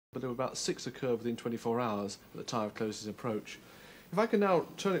but there were about 6 occurred within 24 hours at the time of closest approach. If I can now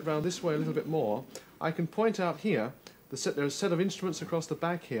turn it round this way a little bit more, I can point out here there's a set of instruments across the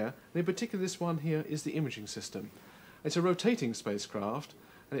back here, and in particular this one here is the imaging system. It's a rotating spacecraft,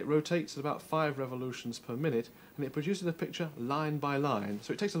 and it rotates at about 5 revolutions per minute, and it produces a picture line by line.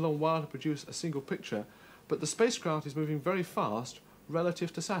 So it takes a long while to produce a single picture, but the spacecraft is moving very fast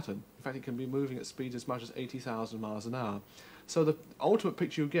relative to Saturn. In fact, it can be moving at speeds as much as 80,000 miles an hour. So the ultimate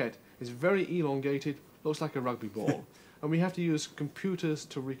picture you get is very elongated, looks like a rugby ball. And we have to use computers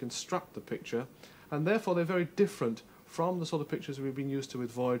to reconstruct the picture, and therefore they're very different from the sort of pictures we've been used to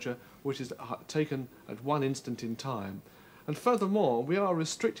with Voyager, which is taken at one instant in time. And furthermore, we are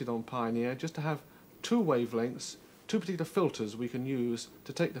restricted on Pioneer just to have 2 wavelengths, 2 particular filters we can use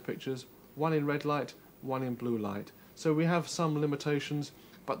to take the pictures, one in red light, one in blue light. So we have some limitations,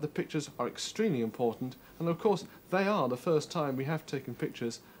 but the pictures are extremely important, and of course they are the first time we have taken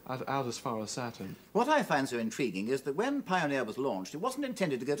pictures out as far as Saturn. What I find so intriguing is that when Pioneer was launched, it wasn't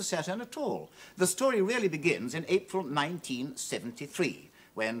intended to go to Saturn at all. The story really begins in April 1973,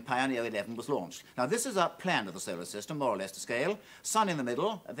 when Pioneer 11 was launched. Now, this is a plan of the solar system, more or less to scale. Sun in the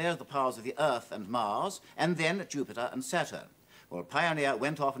middle, there's the powers of the Earth and Mars, and then Jupiter and Saturn. Well, Pioneer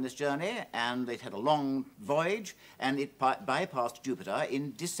went off on this journey, and it had a long voyage, and it bypassed Jupiter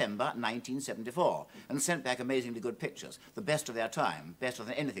in December 1974, and sent back amazingly good pictures, the best of their time, better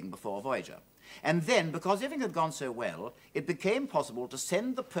than anything before Voyager. And then, because everything had gone so well, it became possible to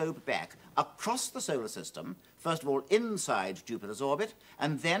send the probe back across the solar system, first of all inside Jupiter's orbit,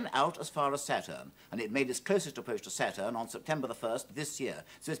 and then out as far as Saturn. And it made its closest approach to Saturn on September the 1st this year.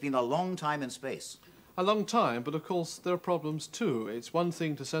 So it's been a long time in space. A long time, but of course there are problems too. It's one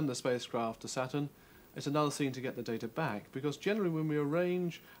thing to send the spacecraft to Saturn, it's another thing to get the data back, because generally when we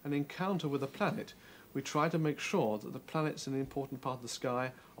arrange an encounter with a planet, we try to make sure that the planet's in an important part of the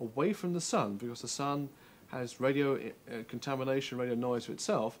sky away from the Sun, because the Sun has radio contamination, radio noise to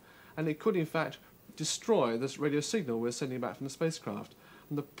itself, and it could in fact destroy this radio signal we're sending back from the spacecraft.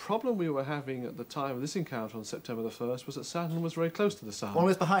 And the problem we were having at the time of this encounter on September the 1st was that Saturn was very close to the Sun.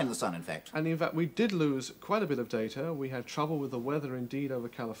 Almost behind the Sun, in fact. And in fact, we did lose quite a bit of data. We had trouble with the weather indeed over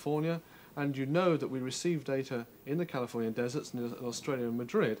California, and you know that we received data in the Californian deserts and in Australia and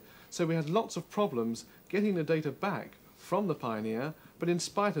Madrid. So we had lots of problems getting the data back from the Pioneer, but in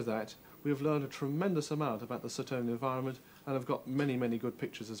spite of that, we have learned a tremendous amount about the Saturnian environment and have got many, many good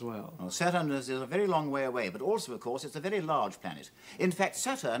pictures as well. Well, Saturn is a very long way away, but also, of course, it's a very large planet. In fact,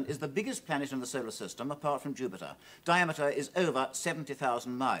 Saturn is the biggest planet in the solar system, apart from Jupiter. Diameter is over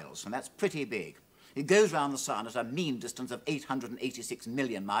 70,000 miles, and that's pretty big. It goes round the Sun at a mean distance of 886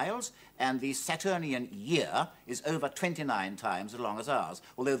 million miles, and the Saturnian year is over 29 times as long as ours,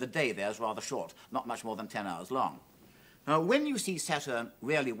 although the day there is rather short, not much more than 10 hours long. Now, when you see Saturn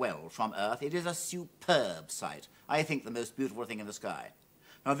really well from Earth, it is a superb sight. I think the most beautiful thing in the sky.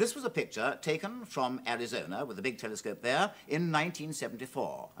 Now, this was a picture taken from Arizona, with a big telescope there, in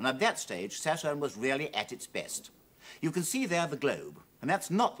 1974. And at that stage, Saturn was really at its best. You can see there the globe, and that's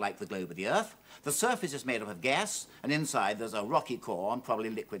not like the globe of the Earth. The surface is made up of gas, and inside there's a rocky core and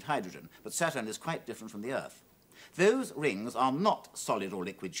probably liquid hydrogen. But Saturn is quite different from the Earth. Those rings are not solid or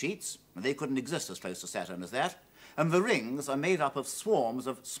liquid sheets, and they couldn't exist as close to Saturn as that. And the rings are made up of swarms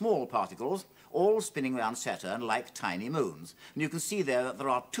of small particles, all spinning around Saturn like tiny moons. And you can see there that there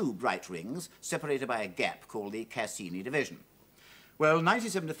are 2 bright rings separated by a gap called the Cassini division. Well,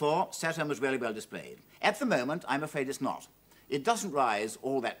 1974, Saturn was really well displayed. At the moment, I'm afraid it's not. It doesn't rise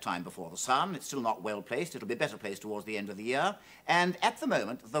all that time before the Sun. It's still not well placed. It'll be better placed towards the end of the year. And at the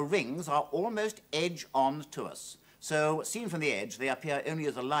moment, the rings are almost edge-on to us. So, seen from the edge, they appear only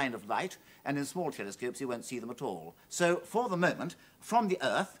as a line of light, and in small telescopes you won't see them at all. So, for the moment, from the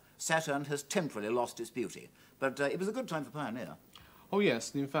Earth, Saturn has temporarily lost its beauty. But it was a good time for Pioneer. Oh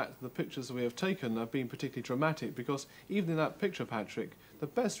yes, and in fact the pictures that we have taken have been particularly dramatic, because even in that picture, Patrick, the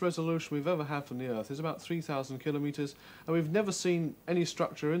best resolution we've ever had from the Earth is about 3,000 kilometres, and we've never seen any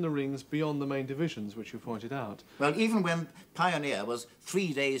structure in the rings beyond the main divisions, which you pointed out. Well, even when Pioneer was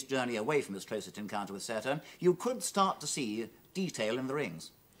 3 days' journey away from its closest encounter with Saturn, you could start to see detail in the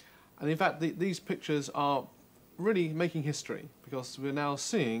rings. And in fact, these pictures are really making history, because we're now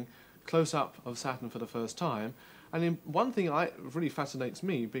seeing close-up of Saturn for the first time. And one thing that really fascinates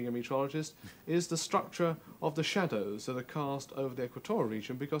me, being a meteorologist, is the structure of the shadows that are cast over the equatorial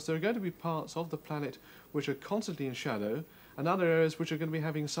region, because there are going to be parts of the planet which are constantly in shadow, and other areas which are going to be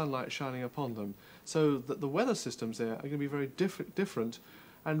having sunlight shining upon them. So that the weather systems there are going to be very different,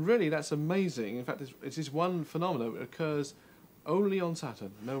 and really that's amazing. In fact, it is one phenomenon that occurs Only on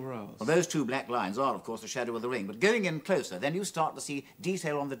Saturn, nowhere else. Well, those two black lines are, of course, the shadow of the ring. But going in closer, then you start to see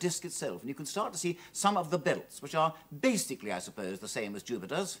detail on the disk itself. And you can start to see some of the belts, which are basically, I suppose, the same as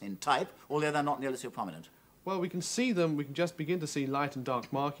Jupiter's in type, although they're not nearly so prominent. Well, we can see them, we can just begin to see light and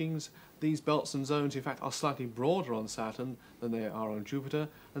dark markings. These belts and zones, in fact, are slightly broader on Saturn than they are on Jupiter,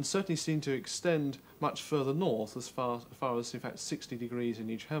 and certainly seem to extend much further north, as far as, in fact, 60 degrees in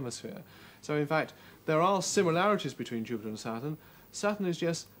each hemisphere. So, in fact, there are similarities between Jupiter and Saturn. Saturn is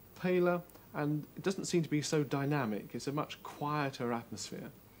just paler, and it doesn't seem to be so dynamic. It's a much quieter atmosphere.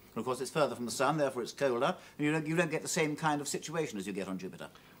 And of course, it's further from the Sun, therefore it's colder, and you don't get the same kind of situation as you get on Jupiter.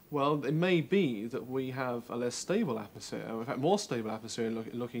 Well, it may be that we have a less stable atmosphere, or in fact more stable atmosphere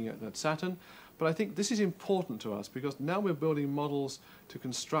looking at Saturn, but I think this is important to us because now we're building models to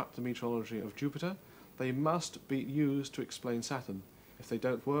construct the meteorology of Jupiter. They must be used to explain Saturn. If they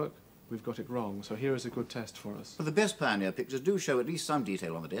don't work, we've got it wrong. So here is a good test for us. But the best Pioneer pictures do show at least some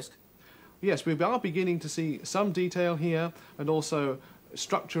detail on the disk. Yes, we are beginning to see some detail here and also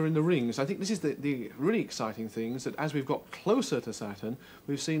structure in the rings. I think this is the really exciting thing, is that as we've got closer to Saturn,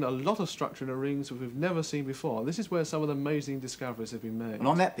 we've seen a lot of structure in the rings that we've never seen before. This is where some of the amazing discoveries have been made. And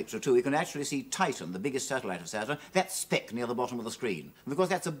on that picture too, you can actually see Titan, the biggest satellite of Saturn, that speck near the bottom of the screen. And of course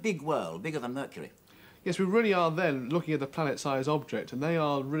that's a big world, bigger than Mercury. Yes, we really are then looking at the planet-sized object, and they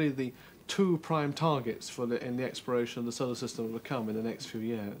are really the two prime targets in the exploration of the solar system that will come in the next few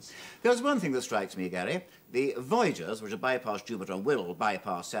years. There's one thing that strikes me, Gary. The Voyagers, which have bypassed Jupiter and will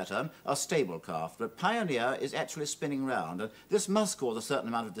bypass Saturn, are stable craft, but Pioneer is actually spinning round, and this must cause a certain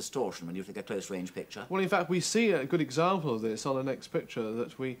amount of distortion when you take a close-range picture. Well, in fact, we see a good example of this on the next picture,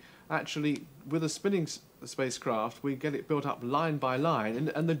 that we actually, with a spinning spacecraft, we get it built up line by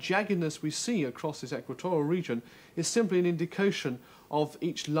line, and the jaggedness we see across this equatorial region is simply an indication of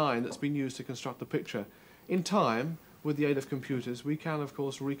each line that's been used to construct the picture. In time, with the aid of computers, we can, of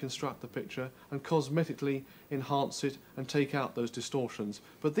course, reconstruct the picture and cosmetically enhance it and take out those distortions.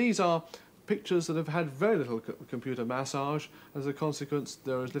 But these are pictures that have had very little computer massage. As a consequence,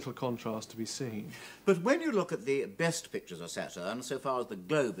 there is little contrast to be seen. But when you look at the best pictures of Saturn, so far as the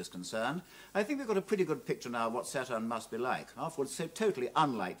globe is concerned, I think we've got a pretty good picture now of what Saturn must be like. After all, it's so totally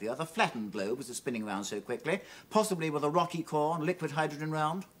unlike the other flattened globe, as it's spinning around so quickly, possibly with a rocky core and liquid hydrogen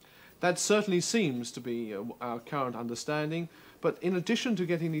round. That certainly seems to be our current understanding, but in addition to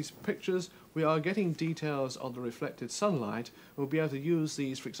getting these pictures, we are getting details on the reflected sunlight. We'll be able to use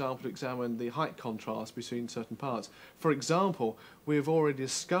these, for example, to examine the height contrast between certain parts. For example, we've already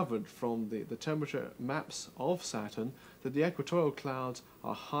discovered from the temperature maps of Saturn that the equatorial clouds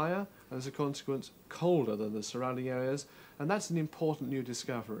are higher and, as a consequence, colder than the surrounding areas, and that's an important new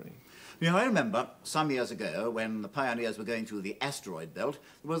discovery. You know, I remember some years ago when the Pioneers were going through the asteroid belt,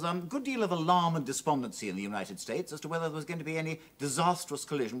 there was a good deal of alarm and despondency in the United States as to whether there was going to be any disastrous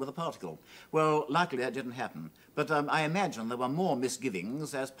collision with a particle. Well, luckily that didn't happen, but I imagine there were more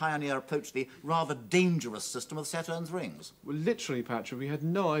misgivings as Pioneer approached the rather dangerous system of Saturn's rings. Well, literally, Patrick, we had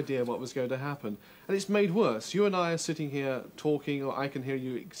no idea what was going to happen, and it's made worse. You and I are sitting here talking, or I can hear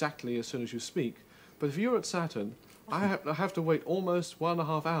you exactly as soon as you speak, but if you're at Saturn, I have to wait almost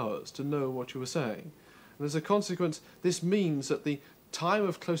 1.5 hours to know what you were saying. And as a consequence, this means that the time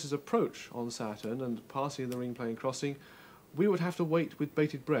of closest approach on Saturn and passing the ring plane crossing, we would have to wait with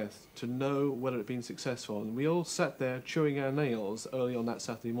bated breath to know whether it had been successful. And we all sat there chewing our nails early on that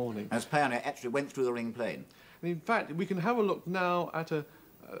Saturday morning. As Pioneer actually went through the ring plane. And in fact, we can have a look now at a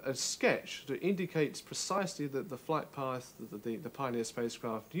sketch that indicates precisely that the flight path that the Pioneer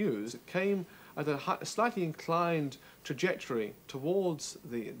spacecraft used. It came at a slightly inclined trajectory towards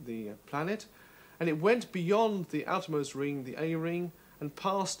the planet, and it went beyond the outermost ring, the A ring, and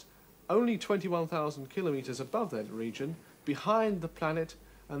passed only 21,000 kilometers above that region, behind the planet,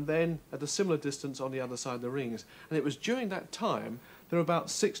 and then at a similar distance on the other side of the rings. And it was during that time there were about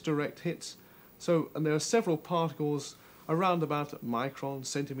 6 direct hits. And there are several particles around about a micron,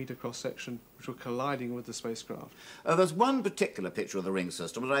 centimetre cross-section, which were colliding with the spacecraft. There's one particular picture of the ring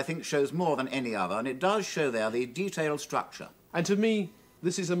system that I think shows more than any other, and it does show there the detailed structure. And to me,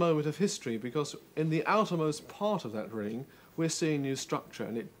 this is a moment of history, because in the outermost part of that ring, we're seeing new structure,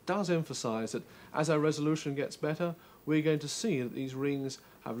 and it does emphasise that as our resolution gets better, we're going to see that these rings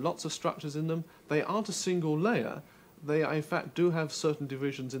have lots of structures in them. They aren't a single layer. They, in fact, do have certain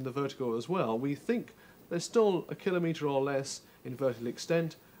divisions in the vertical as well. We think they're still a kilometre or less in vertical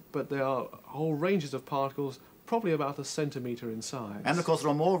extent, but there are whole ranges of particles probably about a centimetre in size. And of course there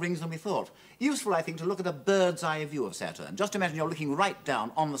are more rings than we thought. Useful, I think, to look at a bird's eye view of Saturn. Just imagine you're looking right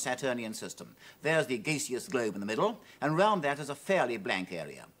down on the Saturnian system. There's the gaseous globe in the middle, and round that is a fairly blank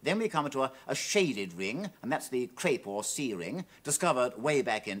area. Then we come to a shaded ring, and that's the Crepe or C ring, discovered way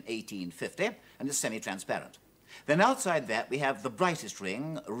back in 1850, and it's semi-transparent. Then outside that we have the brightest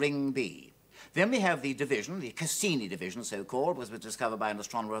ring, ring B. Then we have the division, the Cassini division so-called, was discovered by an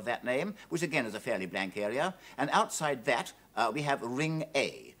astronomer of that name, which again is a fairly blank area. And outside that we have ring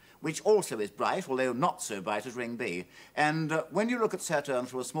A, which also is bright, although not so bright as ring B. And when you look at Saturn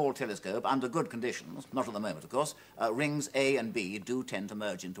through a small telescope, under good conditions, not at the moment of course, rings A and B do tend to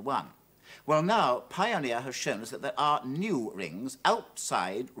merge into one. Well now, Pioneer has shown us that there are new rings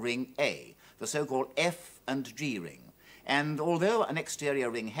outside ring A, the so-called F and G ring. And although an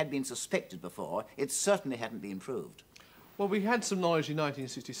exterior ring had been suspected before, it certainly hadn't been proved. Well, we had some knowledge in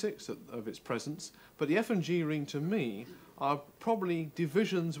 1966 of its presence, but the F and G ring, to me, are probably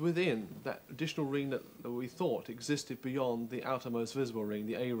divisions within that additional ring that we thought existed beyond the outermost visible ring,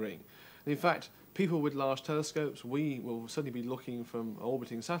 the A ring. And in fact, people with large telescopes, we will certainly be looking from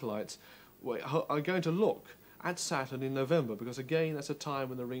orbiting satellites, are going to look at Saturn in November, because again, that's a time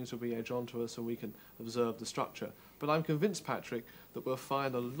when the rings will be edged onto us and we can observe the structure. But I'm convinced, Patrick, that we'll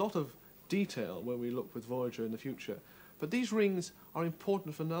find a lot of detail when we look with Voyager in the future. But these rings are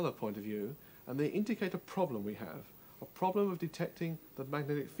important from another point of view, and they indicate a problem we have, a problem of detecting the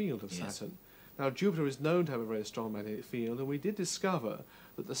magnetic field of Saturn. Yes. Now, Jupiter is known to have a very strong magnetic field, and we did discover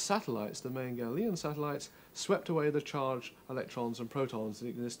that the satellites, the main Galilean satellites, swept away the charged electrons and protons that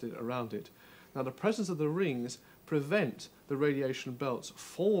existed around it. Now, the presence of the rings prevent the radiation belts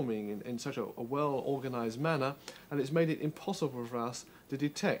forming in such a well-organized manner, and it's made it impossible for us to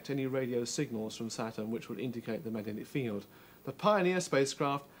detect any radio signals from Saturn which would indicate the magnetic field. The Pioneer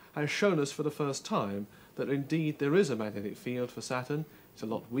spacecraft has shown us for the first time that indeed there is a magnetic field for Saturn. It's a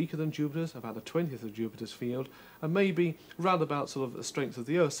lot weaker than Jupiter's, about a 20th of Jupiter's field, and maybe round about sort of the strength of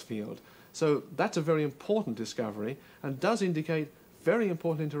the Earth's field. So that's a very important discovery, and does indicate very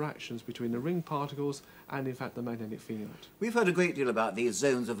important interactions between the ring particles and, in fact, the magnetic field. We've heard a great deal about these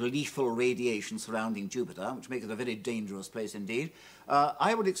zones of lethal radiation surrounding Jupiter, which make it a very dangerous place indeed.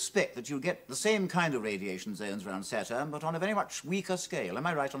 I would expect that you'll get the same kind of radiation zones around Saturn, but on a very much weaker scale. Am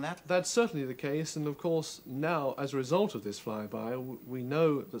I right on that? That's certainly the case, and of course, now, as a result of this flyby, we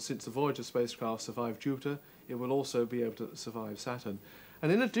know that since the Voyager spacecraft survived Jupiter, it will also be able to survive Saturn.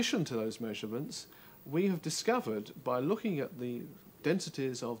 And in addition to those measurements, we have discovered, by looking at the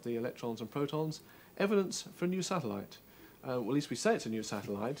densities of the electrons and protons, evidence for a new satellite. Well, at least we say it's a new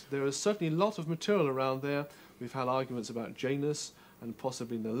satellite. There is certainly a lot of material around there. We've had arguments about Janus and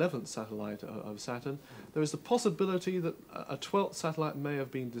possibly an 11th satellite of Saturn. There is the possibility that a 12th satellite may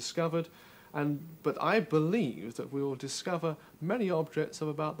have been discovered, but I believe that we will discover many objects of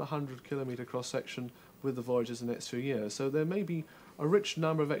about the 100-kilometre cross-section with the Voyagers in the next few years. So there may be a rich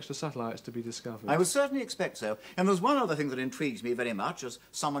number of extra satellites to be discovered. I would certainly expect so. And there's one other thing that intrigues me very much as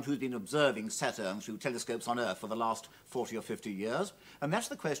someone who's been observing Saturn through telescopes on Earth for the last 40 or 50 years, and that's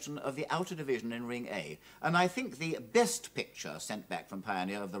the question of the outer division in Ring A. And I think the best picture sent back from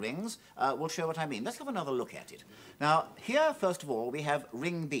Pioneer of the rings will show what I mean. Let's have another look at it. Now, here, first of all, we have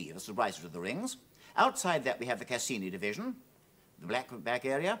Ring B, that's the brightest of the rings. Outside that, we have the Cassini division, the black back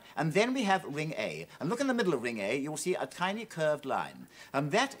area, and then we have Ring A. And look in the middle of Ring A, you'll see a tiny curved line.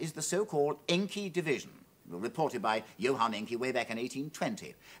 And that is the so-called Encke division, reported by Johann Encke way back in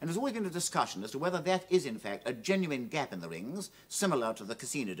 1820. And there's always been a discussion as to whether that is, in fact, a genuine gap in the rings, similar to the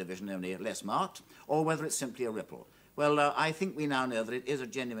Cassini division, only less marked, or whether it's simply a ripple. Well, I think we now know that it is a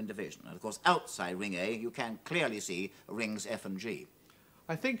genuine division. And, of course, outside Ring A, you can clearly see rings F and G.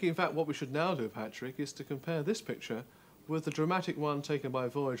 I think, in fact, what we should now do, Patrick, is to compare this picture with the dramatic one taken by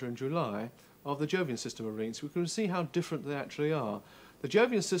Voyager in July of the Jovian system of rings. We can see how different they actually are. The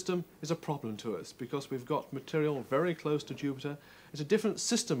Jovian system is a problem to us because we've got material very close to Jupiter. It's a different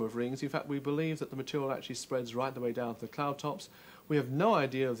system of rings. In fact, we believe that the material actually spreads right the way down to the cloud tops. We have no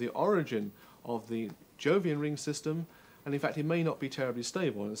idea of the origin of the Jovian ring system, and in fact it may not be terribly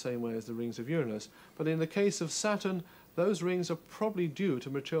stable in the same way as the rings of Uranus. But in the case of Saturn, those rings are probably due to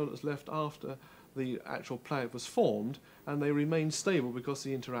material that's left after the actual planet was formed, and they remain stable because of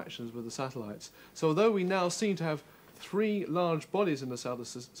the interactions with the satellites. So although we now seem to have three large bodies in the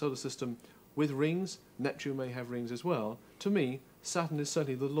solar system with rings, Neptune may have rings as well, to me Saturn is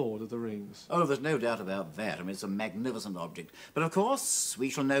certainly the lord of the rings. Oh, there's no doubt about that. I mean, it's a magnificent object. But of course, we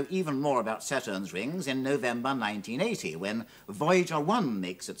shall know even more about Saturn's rings in November 1980, when Voyager 1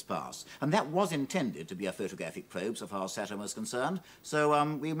 makes its pass. And that was intended to be a photographic probe, so far as Saturn was concerned. So I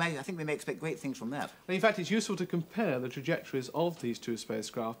think we may expect great things from that. And in fact, it's useful to compare the trajectories of these two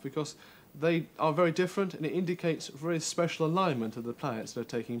spacecraft because they are very different, and it indicates very special alignment of the planets that are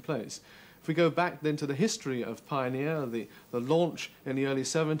taking place. If we go back then to the history of Pioneer, the launch in the early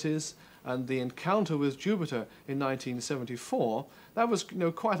 70s and the encounter with Jupiter in 1974, that was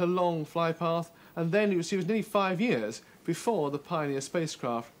quite a long fly path, and then it was nearly 5 years before the Pioneer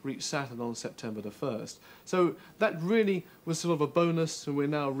spacecraft reached Saturn on September the 1st. So that really was sort of a bonus, and we're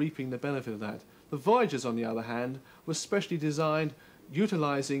now reaping the benefit of that. The Voyagers, on the other hand, was specially designed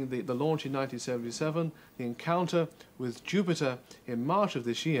utilising the launch in 1977, the encounter with Jupiter in March of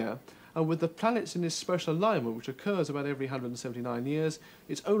this year, and with the planets in this special alignment, which occurs about every 179 years,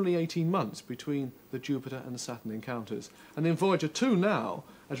 it's only 18 months between the Jupiter and Saturn encounters. And in Voyager 2 now,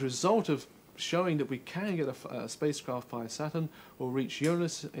 as a result of showing that we can get a spacecraft by Saturn, will reach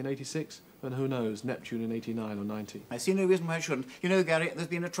Uranus in 86, and who knows, Neptune in 89 or 90. I see no reason why I shouldn't. You know, Gary, there's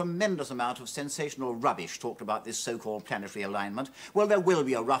been a tremendous amount of sensational rubbish talked about this so-called planetary alignment. Well, there will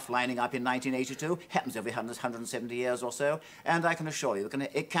be a rough lining up in 1982. Happens every 170 years or so. And I can assure you,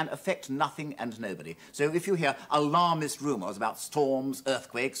 it can affect nothing and nobody. So if you hear alarmist rumours about storms,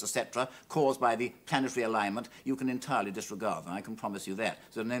 earthquakes, etc., caused by the planetary alignment, you can entirely disregard them. I can promise you that.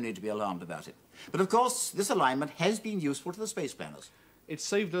 So there's no need to be alarmed about it. But of course, this alignment has been useful to the space planners. It's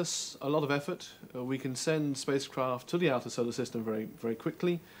saved us a lot of effort. We can send spacecraft to the outer solar system very, very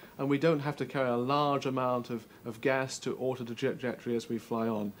quickly, and we don't have to carry a large amount of gas to alter the trajectory as we fly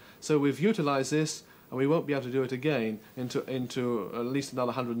on. So we've utilised this, and we won't be able to do it again into at least another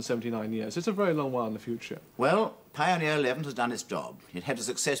 179 years. It's a very long while in the future. Well, Pioneer 11 has done its job. It had a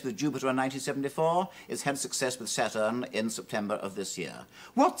success with Jupiter in 1974. It's had success with Saturn in September of this year.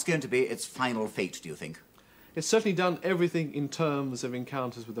 What's going to be its final fate, do you think? It's certainly done everything in terms of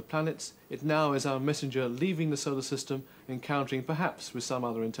encounters with the planets. It now is our messenger leaving the solar system, encountering perhaps with some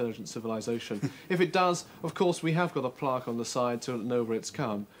other intelligent civilization. If it does, of course, we have got a plaque on the side to know where it's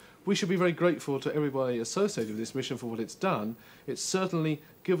come. We should be very grateful to everybody associated with this mission for what it's done. It's certainly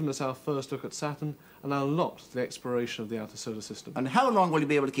given us our first look at Saturn and unlocked the exploration of the outer solar system. And how long will you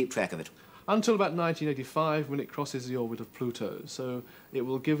be able to keep track of it? Until about 1985, when it crosses the orbit of Pluto. So it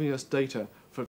will give us data for